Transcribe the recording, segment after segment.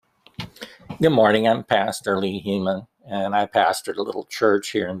Good morning. I'm Pastor Lee Heeman, and I pastored a little church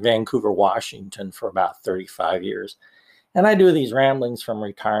here in Vancouver, Washington for about 35 years. And I do these ramblings from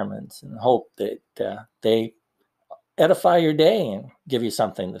retirement and hope that they edify your day and give you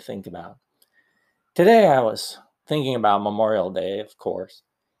something to think about. Today I was thinking about Memorial Day, of course,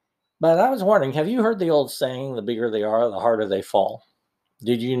 but I was wondering, have you heard the old saying, the bigger they are, the harder they fall?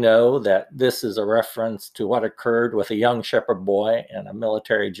 Did you know that this is a reference to what occurred with a young shepherd boy and a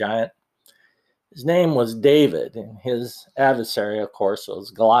military giant? His name was David, and his adversary, of course, was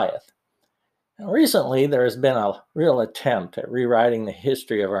Goliath. Now, recently, there has been a real attempt at rewriting the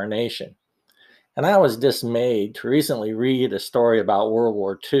history of our nation. And I was dismayed to recently read a story about World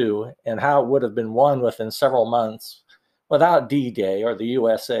War II and how it would have been won within several months without D-Day or the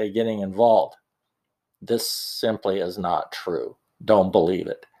USA getting involved. This simply is not true. Don't believe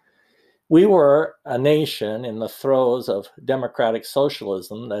it. We were a nation in the throes of democratic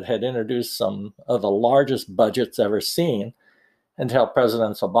socialism that had introduced some of the largest budgets ever seen until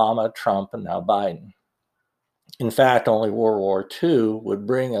Presidents Obama, Trump, and now Biden. In fact, only World War II would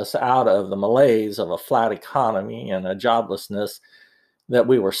bring us out of the malaise of a flat economy and a joblessness that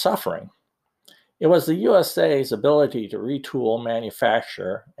we were suffering. It was the USA's ability to retool,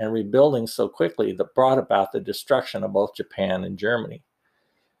 manufacture, and rebuilding so quickly that brought about the destruction of both Japan and Germany.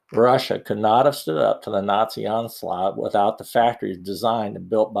 Russia could not have stood up to the Nazi onslaught without the factories designed and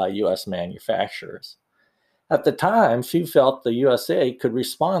built by U.S. manufacturers. At the time, few felt the USA could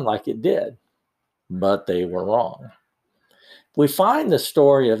respond like it did, but they were wrong. We find the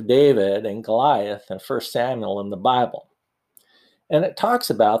story of David and Goliath in 1 Samuel in the Bible, and it talks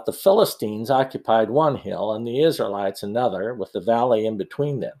about the Philistines occupied one hill and the Israelites another, with the valley in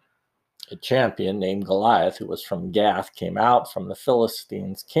between them. A champion named Goliath, who was from Gath, came out from the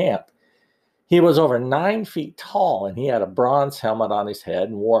Philistines' camp. He was over 9 feet tall, and he had a bronze helmet on his head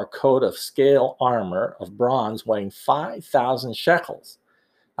and wore a coat of scale armor of bronze weighing 5,000 shekels.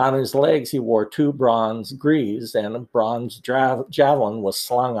 On his legs, he wore 2 bronze greaves, and a bronze javelin was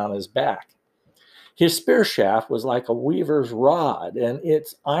slung on his back. His spear shaft was like a weaver's rod, and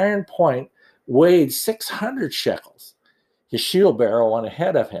its iron point weighed 600 shekels. His shield bearer went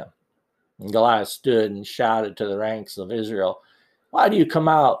ahead of him. And Goliath stood and shouted to the ranks of Israel, "Why do you come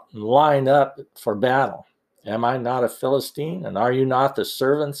out and line up for battle? Am I not a Philistine, and are you not the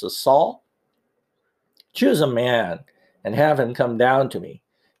servants of Saul? Choose a man and have him come down to me.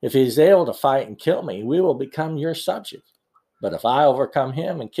 If he is able to fight and kill me, we will become your subjects. But if I overcome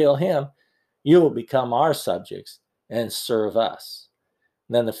him and kill him, you will become our subjects and serve us."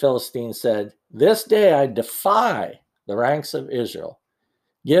 Then the Philistines said, "This day I defy the ranks of Israel.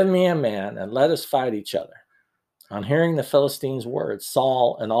 Give me a man and let us fight each other." On hearing the Philistines' words,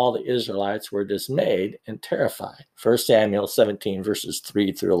 Saul and all the Israelites were dismayed and terrified. 1 Samuel 17, verses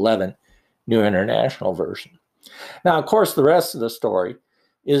 3 through 11, New International Version. Now, of course, the rest of the story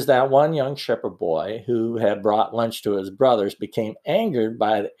is that one young shepherd boy who had brought lunch to his brothers became angered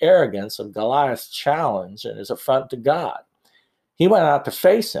by the arrogance of Goliath's challenge and his affront to God. He went out to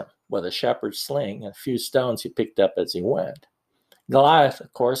face him with a shepherd's sling and a few stones he picked up as he went. Goliath,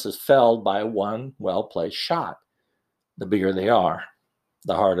 of course, is felled by one well-placed shot. The bigger they are,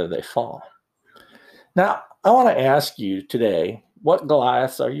 the harder they fall. Now, I want to ask you today, what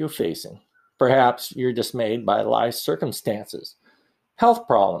Goliaths are you facing? Perhaps you're dismayed by life's circumstances, health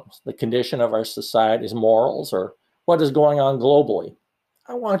problems, the condition of our society's morals, or what is going on globally.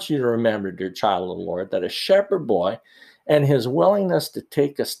 I want you to remember, dear child of the Lord, that a shepherd boy and his willingness to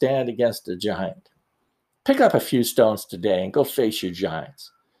take a stand against a giant. Pick up a few stones today and go face your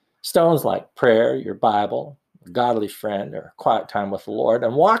giants. Stones like prayer, your Bible, a godly friend, or quiet time with the Lord,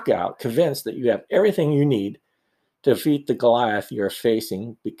 and walk out convinced that you have everything you need to defeat the Goliath you're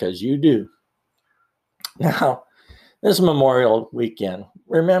facing, because you do. Now, this Memorial weekend,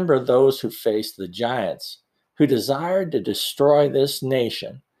 remember those who faced the giants, who desired to destroy this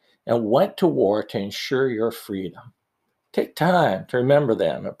nation and went to war to ensure your freedom. Take time to remember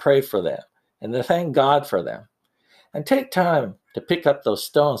them and pray for them and to thank God for them. And take time to pick up those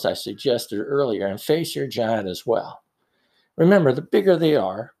stones I suggested earlier and face your giant as well. Remember, the bigger they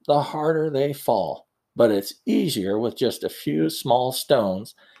are, the harder they fall, but it's easier with just a few small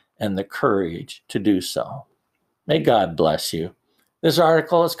stones and the courage to do so. May God bless you. This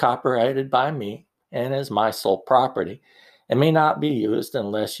article is copyrighted by me and is my sole property and may not be used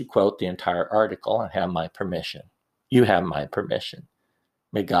unless you quote the entire article and have my permission. You have my permission.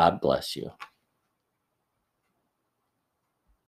 May God bless you.